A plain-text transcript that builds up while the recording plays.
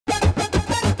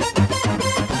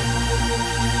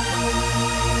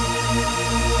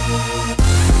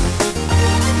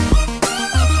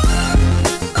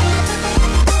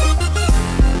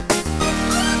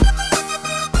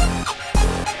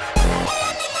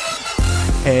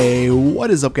Hey, what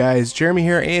is up guys? Jeremy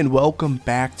here and welcome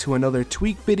back to another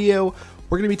tweak video.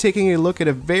 We're going to be taking a look at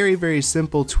a very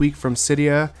simple tweak from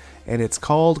Cydia and it's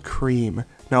called Cream.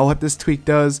 Now what this tweak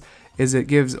does is it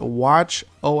gives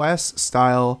WatchOS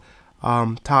style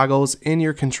toggles in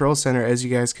your control center, as you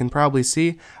guys can probably see.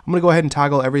 I'm going to go ahead and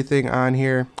toggle everything on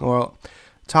here. Well,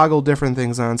 toggle different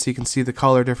things on so you can see the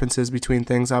color differences between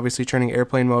things. Obviously turning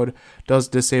airplane mode does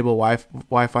disable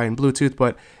Wi-Fi and Bluetooth,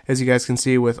 but as you guys can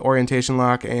see with orientation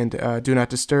lock and do not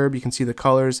disturb, you can see the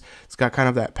colors. It's got kind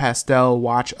of that pastel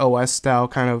WatchOS style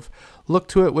kind of look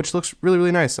to it, which looks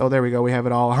really nice. Oh, there we go, we have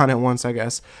it all on at once, I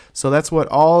guess. So that's what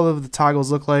all of the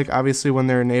toggles look like. Obviously when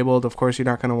they're enabled, of course you're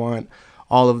not going to want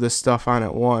all of this stuff on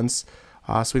at once.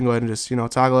 So we can go ahead and just,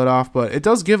 toggle it off, but it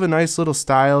does give a nice little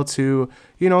style to,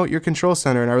 your control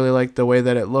center, and I really like the way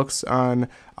that it looks on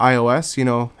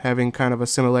iOS, having kind of a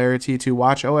similarity to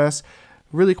WatchOS.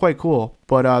 Really quite cool,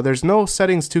 but there's no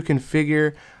settings to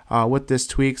configure with this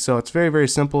tweak, so it's very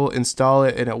simple. Install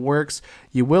it and it works.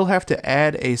 You will have to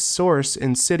add a source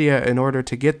in Cydia in order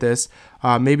to get this.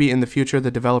 Maybe in the future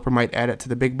the developer might add it to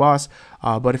the big boss,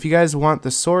 but if you guys want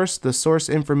the source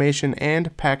information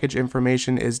and package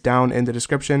information is down in the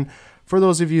description for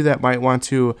those of you that might want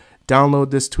to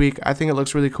download this tweak. I think it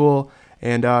looks really cool.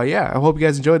 And yeah, I hope you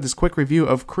guys enjoyed this quick review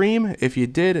of Cream. If you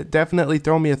did, definitely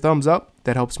throw me a thumbs up.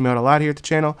 That helps me out a lot here at the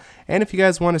channel. And if you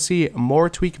guys want to see more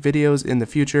tweak videos in the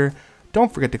future,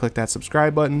 don't forget to click that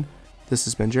subscribe button. This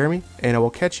has been Jeremy, and I will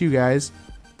catch you guys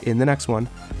in the next one.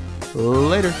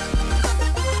 Later.